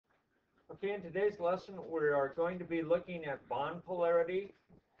Okay, in today's lesson, we are going to be looking at bond polarity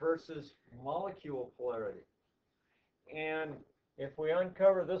versus molecule polarity. And if we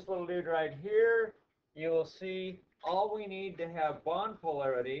uncover this little dude right here, you will see all we need to have bond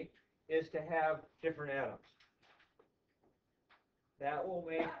polarity is to have different atoms. That will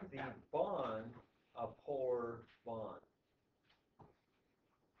make the bond a polar bond.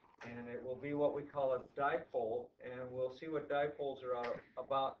 And it will be what we call a dipole, and we'll see what dipoles are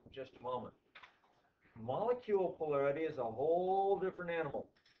about in just a moment. Molecule polarity is a whole different animal.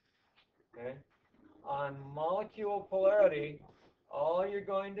 Okay? On molecule polarity, all you're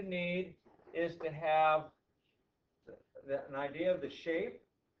going to need is to have an idea of the shape.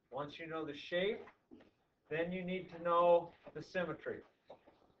 Once you know the shape, then you need to know the symmetry,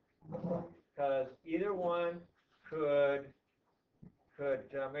 because either one could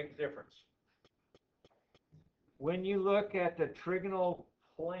make a difference. When you look at the trigonal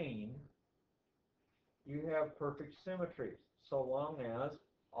plane, you have perfect symmetry, so long as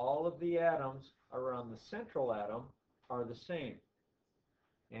all of the atoms around the central atom are the same.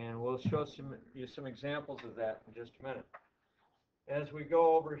 And we'll show you some examples of that in just a minute. As we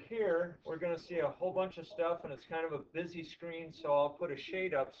go over here, we're going to see a whole bunch of stuff, and it's kind of a busy screen, so I'll put a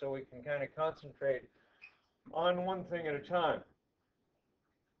shade up so we can kind of concentrate on one thing at a time.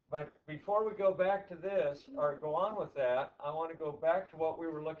 But before we go back to this, or go on with that, I want to go back to what we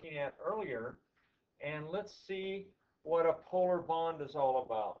were looking at earlier, and let's see what a polar bond is all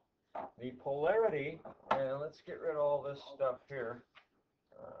about. The polarity, and let's get rid of all this stuff here.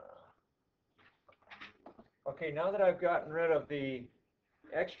 Okay, now that I've gotten rid of the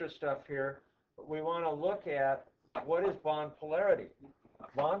extra stuff here, we want to look at what is bond polarity.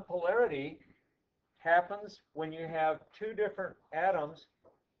 Bond polarity happens when you have two different atoms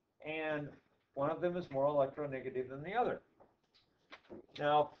and one of them is more electronegative than the other.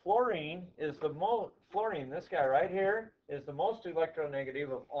 Now, fluorine is this guy right here, is the most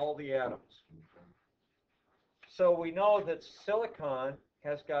electronegative of all the atoms. So we know that silicon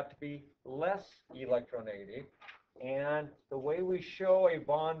has got to be less electronegative, and the way we show a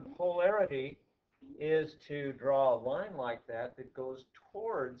bond polarity is to draw a line like that that goes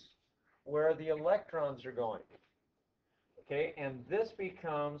towards where the electrons are going. Okay, and this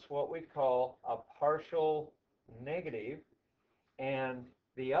becomes what we call a partial negative, and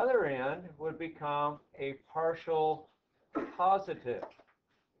the other end would become a partial positive,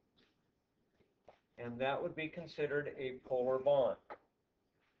 and that would be considered a polar bond.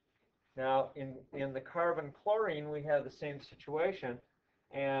 Now, in the carbon-chlorine, we have the same situation,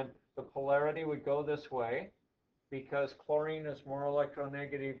 and the polarity would go this way because chlorine is more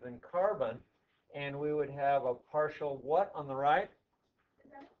electronegative than carbon, and we would have a partial what on the right?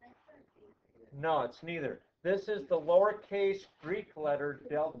 No, it's neither. This is the lowercase Greek letter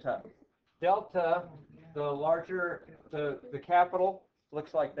delta. Delta, the larger, the capital,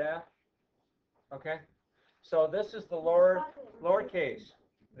 looks like that. Okay? So this is the lowercase.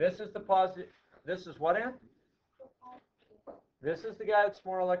 This is the positive. This is what end? This is the guy that's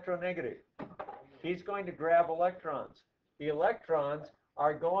more electronegative. He's going to grab electrons. The electrons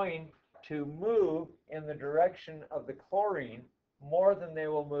are going to move in the direction of the chlorine more than they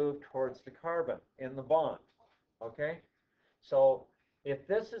will move towards the carbon in the bond. Okay? So if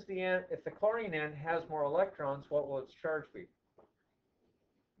this is the end, if the chlorine end has more electrons, what will its charge be?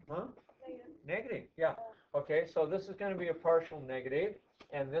 Huh? Negative, yeah. Okay, so this is going to be a partial negative,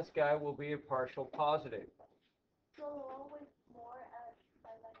 and this guy will be a partial positive. So always more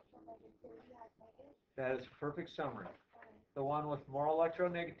electronegativity has negative? That is a perfect summary. The one with more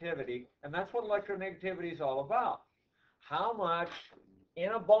electronegativity, and that's what electronegativity is all about. How much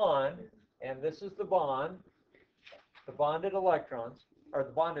in a bond, and this is the bond, the bonded electrons, or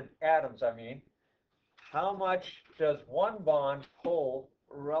the bonded atoms, I mean, how much does one bond pull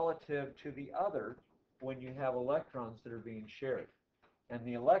relative to the other when you have electrons that are being shared? And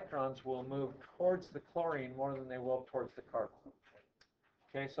the electrons will move towards the chlorine more than they will towards the carbon.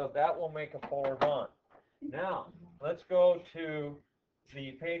 Okay, so that will make a polar bond. Now, let's go to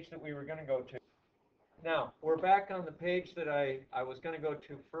the page that we were going to go to. Now, we're back on the page that I was going to go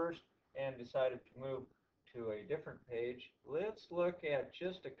to first and decided to move to a different page. Let's look at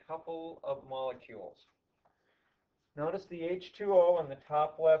just a couple of molecules. Notice the H2O in the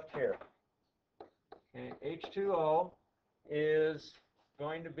top left here. Okay, H2O is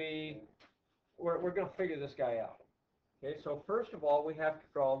going to be, we're going to figure this guy out. Okay, so first of all, we have to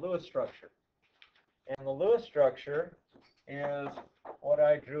draw a Lewis structure. And the Lewis structure is what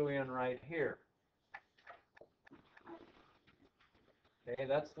I drew in right here. Okay,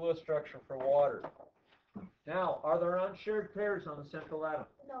 that's the Lewis structure for water. Now, are there unshared pairs on the central atom?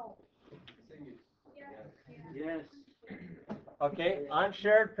 No. Yes. Okay,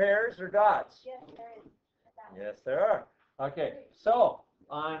 unshared pairs or dots? Yes, there is. Yes, there are. Okay, so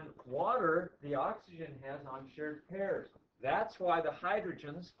on water, the oxygen has unshared pairs. That's why the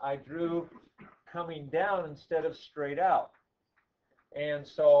hydrogens I drew coming down instead of straight out. And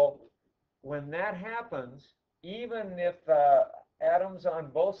so when that happens, even if atoms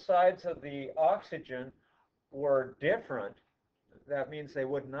on both sides of the oxygen were different, that means they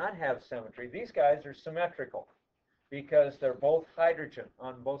would not have symmetry. These guys are symmetrical because they're both hydrogen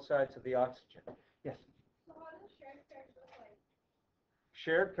on both sides of the oxygen. Yes? So how does shared pairs look like?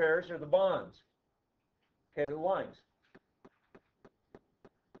 Shared pairs are the bonds. Okay, the lines.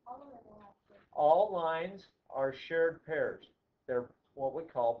 All of them will have shared. All lines are shared pairs. They're what we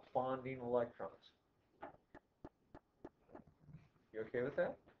call bonding electrons. You okay with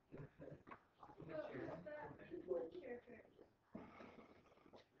that?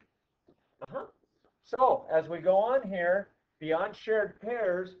 Uh-huh. So, as we go on here, the unshared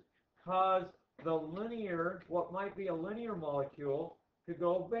pairs cause the linear, what might be a linear molecule, to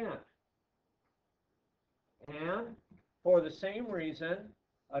go bent. And for the same reason,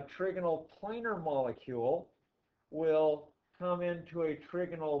 a trigonal planar molecule will come into a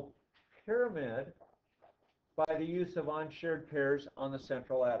trigonal pyramid by the use of unshared pairs on the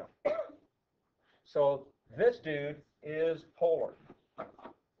central atom. So this dude is polar.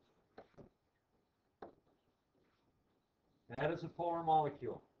 That is a polar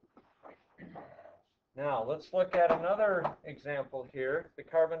molecule. Now, let's look at another example here, the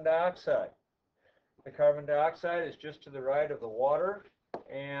carbon dioxide. The carbon dioxide is just to the right of the water.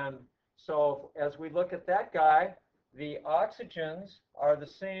 And so as we look at that guy, the oxygens are the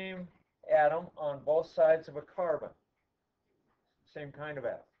same atom on both sides of a carbon. Same kind of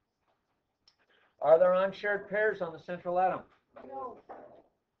atom. Are there unshared pairs on the central atom? No.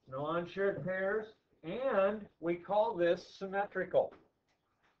 No unshared pairs. And we call this symmetrical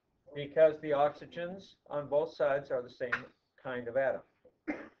because the oxygens on both sides are the same kind of atom.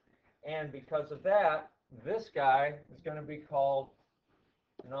 And because of that, this guy is going to be called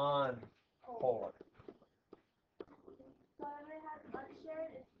non-polar. So if it has unshared,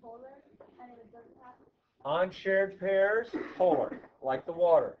 it's polar, and if it doesn't have Unshared pairs, polar, like the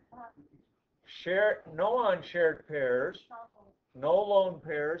water. No unshared pairs, non-polar. no lone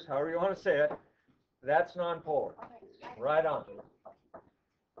pairs, however you want to say it, that's non-polar. Okay. Right on.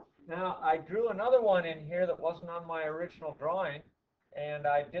 Now, I drew another one in here that wasn't on my original drawing, and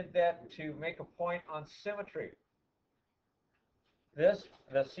I did that to make a point on symmetry. The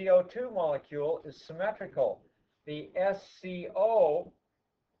CO2 molecule is symmetrical. The SCO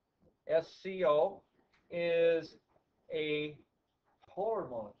is a polar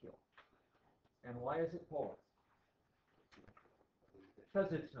molecule. And why is it polar?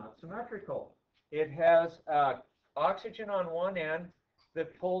 Because it's not symmetrical. It has oxygen on one end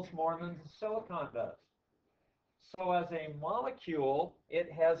that pulls more than the silicon does. So as a molecule,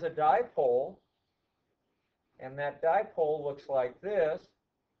 it has a dipole, and that dipole looks like this.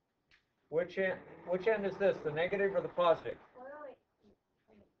 Which end is this, the negative or the positive? Wait.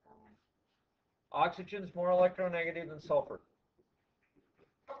 Oxygen's more electronegative than sulfur.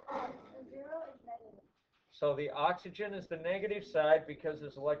 The 0 is negative. So the oxygen is the negative side because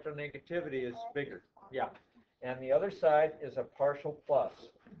its electronegativity is bigger. Yeah. And the other side is a partial plus.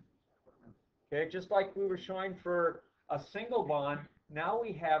 Okay, just like we were showing for a single bond, now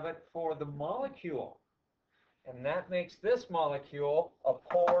we have it for the molecule. And that makes this molecule a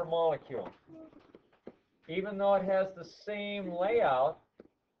polar molecule. Even though it has the same layout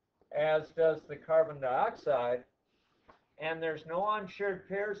as does the carbon dioxide, and there's no unshared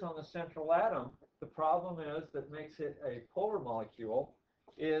pairs on the central atom, the problem is that makes it a polar molecule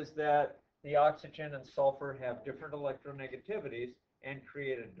is that the oxygen and sulfur have different electronegativities and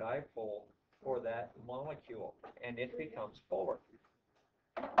create a dipole for that molecule, and it becomes polar.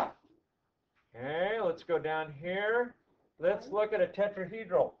 Okay, let's go down here. Let's look at a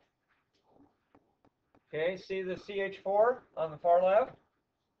tetrahedral. Okay, see the CH4 on the far left?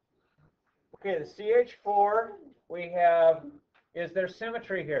 Okay, the CH4 we have, is there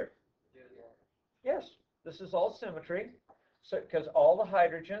symmetry here? Yes, this is all symmetry. So, because all the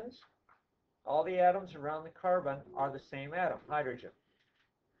hydrogens, all the atoms around the carbon are the same atom, hydrogen.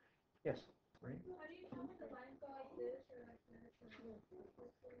 Yes? Right? How do you tell when the lines go like this or like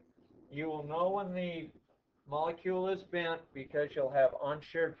this? You will know when the molecule is bent because you'll have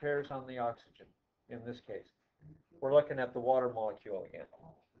unshared pairs on the oxygen, in this case. We're looking at the water molecule again.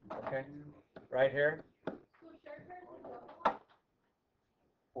 Okay? Right here. So shared pairs is double line?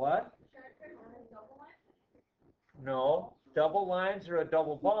 What? Shared pairs is double line? No. Double lines are a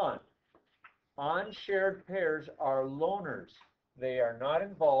double bond. Unshared pairs are loners. They are not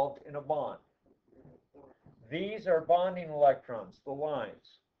involved in a bond. These are bonding electrons, the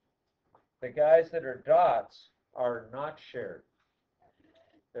lines. The guys that are dots are not shared.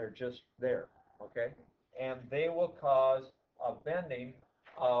 They're just there, okay? And they will cause a bending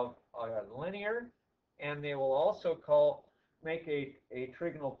of a linear, and they will also make a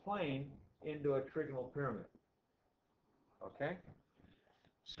trigonal plane into a trigonal pyramid, okay?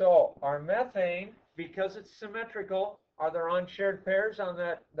 So our methane, because it's symmetrical, are there unshared pairs on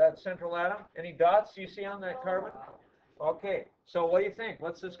that central atom? Any dots you see on that carbon? Okay, so what do you think?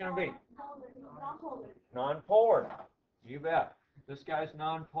 What's this going to be? Non-polar. You bet. This guy's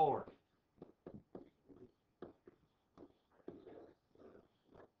non-polar.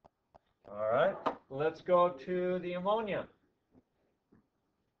 All right, let's go to the ammonia.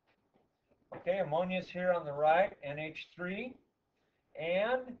 Okay, ammonia's here on the right, NH3.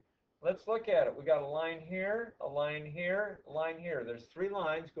 And let's look at it. We got a line here, a line here, a line here. There's 3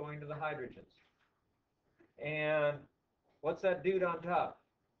 lines going to the hydrogens. And what's that dude on top?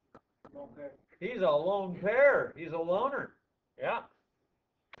 He's a lone pair. He's a loner. Yeah.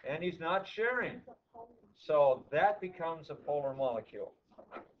 And he's not sharing. So that becomes a polar molecule.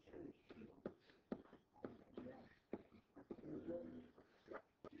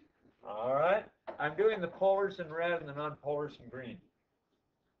 All right. I'm doing the polars in red and the non-polars in green.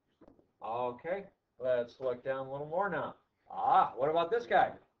 Okay. Let's look down a little more now. What about this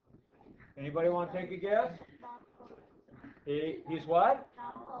guy? Anybody want to take a guess? He's what?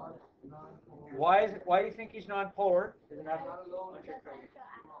 Why do you think he's non-polar?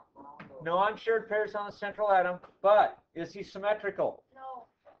 No unshared pairs on the central atom, but is he symmetrical? No.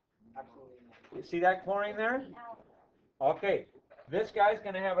 You see that chlorine there? Okay, this guy's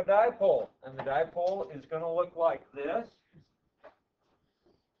going to have a dipole, and the dipole is going to look like this,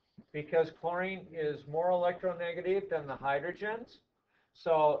 because chlorine is more electronegative than the hydrogens.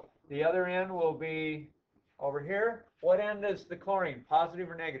 So the other end will be over here. What end is the chlorine, positive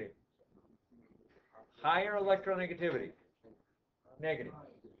or negative? Higher electronegativity. Negative.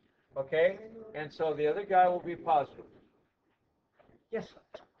 Okay? And so the other guy will be positive. Yes?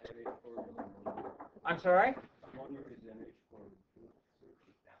 I'm sorry?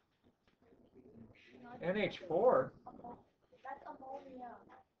 NH4?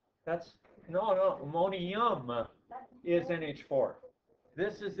 That's ammonia. No, ammonium is NH4.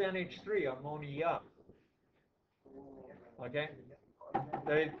 This is NH3, ammonia. Okay?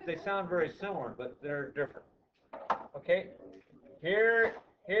 They sound very similar, but they're different. Okay? Here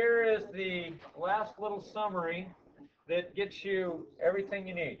is the last little summary that gets you everything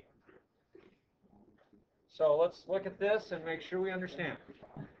you need. So let's look at this and make sure we understand.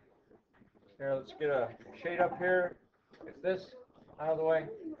 Here, let's get a shade up here. Get this out of the way.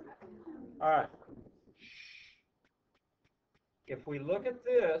 All right. If we look at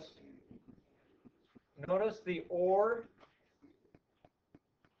this, notice the or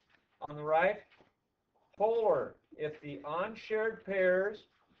on the right, polar. If the unshared pairs,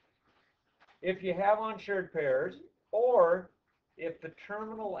 if you have unshared pairs, or if the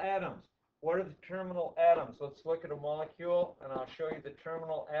terminal atoms, what are the terminal atoms? Let's look at a molecule, and I'll show you the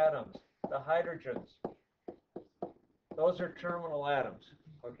terminal atoms, the hydrogens. Those are terminal atoms,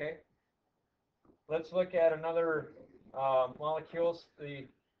 okay? Let's look at another molecules, the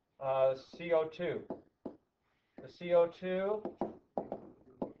CO2. The CO2,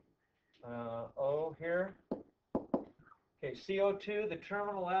 O here. Okay, CO2, the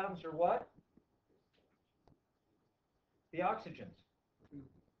terminal atoms are what? The oxygens,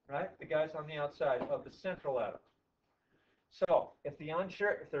 right? The guys on the outside of the central atom. So if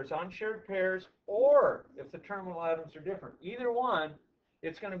there's unshared pairs, or if the terminal atoms are different, either one,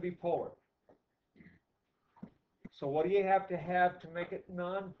 it's going to be polar. So what do you have to make it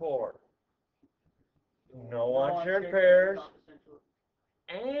non-polar? No unshared pairs,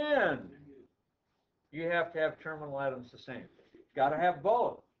 and you have to have terminal atoms the same. Got to have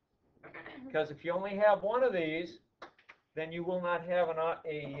both, because if you only have one of these, then you will not have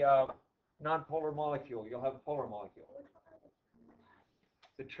a non-polar molecule. You'll have a polar molecule.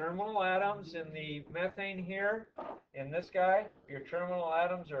 The terminal atoms in the methane here, in this guy, your terminal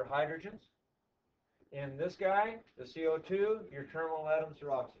atoms are hydrogens. In this guy, the CO2, your terminal atoms are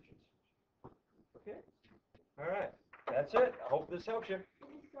oxygens. Okay? All right. That's it. I hope this helps you.